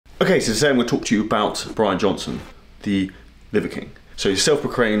Okay, so today I'm going to talk to you about Brian Johnson, the Liver King. So he's a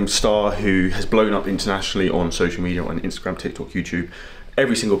self-proclaimed star who has blown up internationally on social media, on Instagram, TikTok, YouTube,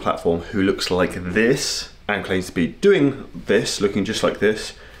 every single platform, who looks like this and claims to be doing this, looking just like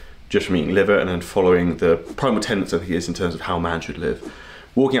this, just from eating liver and then following the primal tenets, I think it is, in terms of how man should live.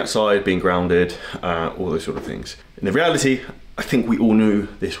 Walking outside, being grounded, all those sort of things. In the reality, I think we all knew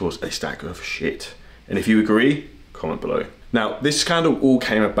this was a stack of shit. And if you agree, comment below. Now, this scandal all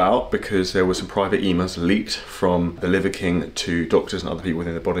came about because there were some private emails leaked from the Liver King to doctors and other people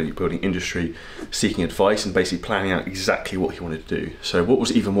within the bodybuilding industry seeking advice and basically planning out exactly what he wanted to do. So what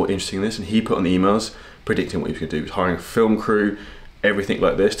was even more interesting in this, and he put on the emails predicting what he was going to do, he was hiring a film crew, everything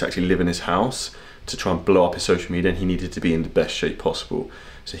like this, to actually live in his house to try and blow up his social media, and he needed to be in the best shape possible.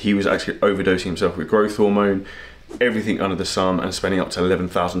 So he was actually overdosing himself with growth hormone, everything under the sun, and spending up to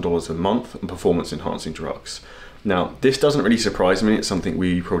 $11,000 a month on performance enhancing drugs. Now, this doesn't really surprise me. It's something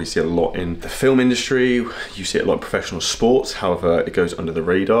we probably see a lot in the film industry. You see it a lot in professional sports. However, it goes under the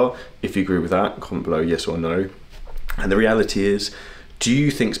radar. If you agree with that, comment below yes or no. And the reality is, do you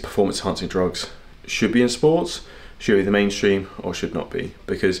think performance enhancing drugs should be in sports, should be the mainstream, or should not be?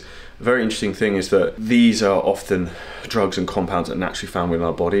 Because a very interesting thing is that these are often drugs and compounds that are naturally found within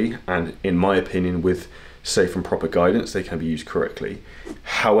our body. And in my opinion, with safe and proper guidance, they can be used correctly.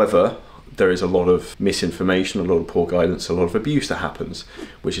 However, there is a lot of misinformation, a lot of poor guidance, a lot of abuse that happens,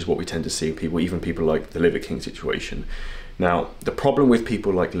 which is what we tend to see in people, even people like the Liver King situation. Now, the problem with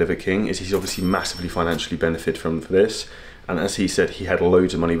people like Liver King is he's obviously massively financially benefited from this. And as he said, he had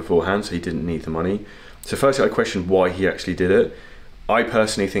loads of money beforehand, so he didn't need the money. So firstly, I question why he actually did it. I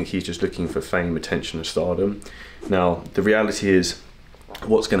personally think he's just looking for fame, attention, and stardom. Now, the reality is,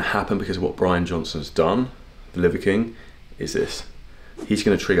 what's going to happen because of what Brian Johnson's done, the Liver King, is this. He's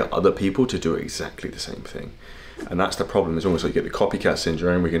going to trigger other people to do exactly the same thing. And that's the problem. It's almost like you get the copycat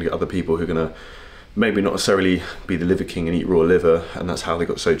syndrome. We're going to get other people who are going to maybe not necessarily be the Liver King and eat raw liver, and that's how they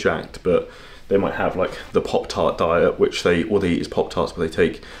got so jacked, but they might have like the Pop-Tart diet, which all they eat is Pop-Tarts, but they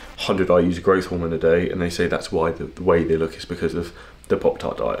take 100 IUs of growth hormone a day, and they say that's why the way they look is because of the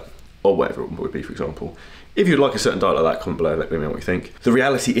Pop-Tart diet, or whatever it would be, for example. If you'd like a certain diet like that, comment below, let me know what you think. The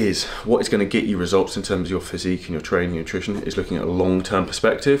reality is, what is going to get you results in terms of your physique and your training and nutrition is looking at a long-term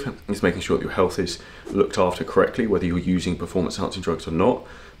perspective. It's making sure that your health is looked after correctly, whether you're using performance enhancing drugs or not,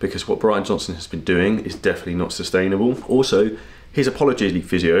 because what Brian Johnson has been doing is definitely not sustainable. Also, his apology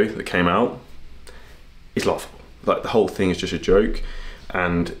video that came out is laughable. Like, the whole thing is just a joke.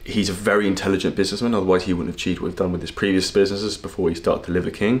 And he's a very intelligent businessman, otherwise he wouldn't have achieved what he's done with his previous businesses before he started the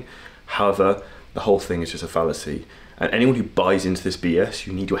Liver King. However, the whole thing is just a fallacy. And anyone who buys into this BS,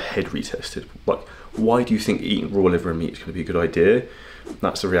 you need your head retested. Like, why do you think eating raw liver and meat is going to be a good idea?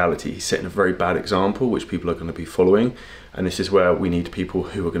 That's the reality. He's setting a very bad example, which people are going to be following. And this is where we need people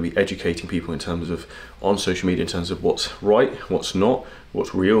who are going to be educating people in terms of, on social media, in terms of what's right, what's not,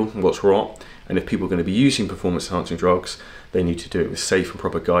 what's real, what's rot. And if people are going to be using performance enhancing drugs, they need to do it with safe and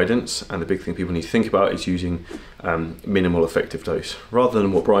proper guidance. And the big thing people need to think about is using minimal effective dose, rather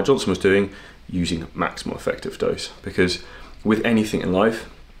than what Brian Johnson was doing, using maximal effective dose. Because with anything in life,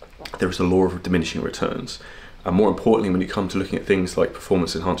 there is a law of diminishing returns. And more importantly, when you come to looking at things like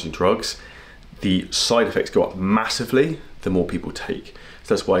performance enhancing drugs, the side effects go up massively the more people take.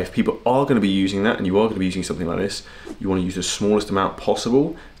 So that's why if people are going to be using that, and you are going to be using something like this, you want to use the smallest amount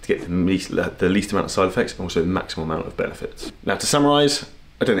possible to get the least amount of side effects and also the maximum amount of benefits. Now, to summarize,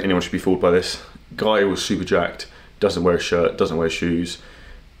 I don't think anyone should be fooled by this. Guy was super jacked, doesn't wear a shirt, doesn't wear shoes,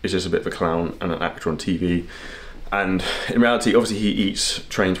 is just a bit of a clown and an actor on TV. And in reality, obviously he eats,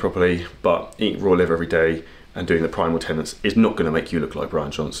 trains properly, but eating raw liver every day and doing the primal tenets is not going to make you look like Brian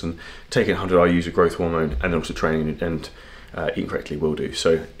Johnson. Taking 100 IUs of growth hormone and then also training and eating correctly will do.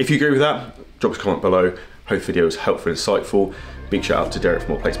 So if you agree with that, drop us a comment below. Hope the video was helpful and insightful. Big shout out to Derek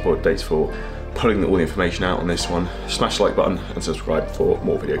from More Place Updates for pulling all the information out on this one. Smash the like button and subscribe for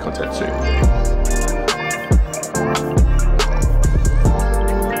more video content soon.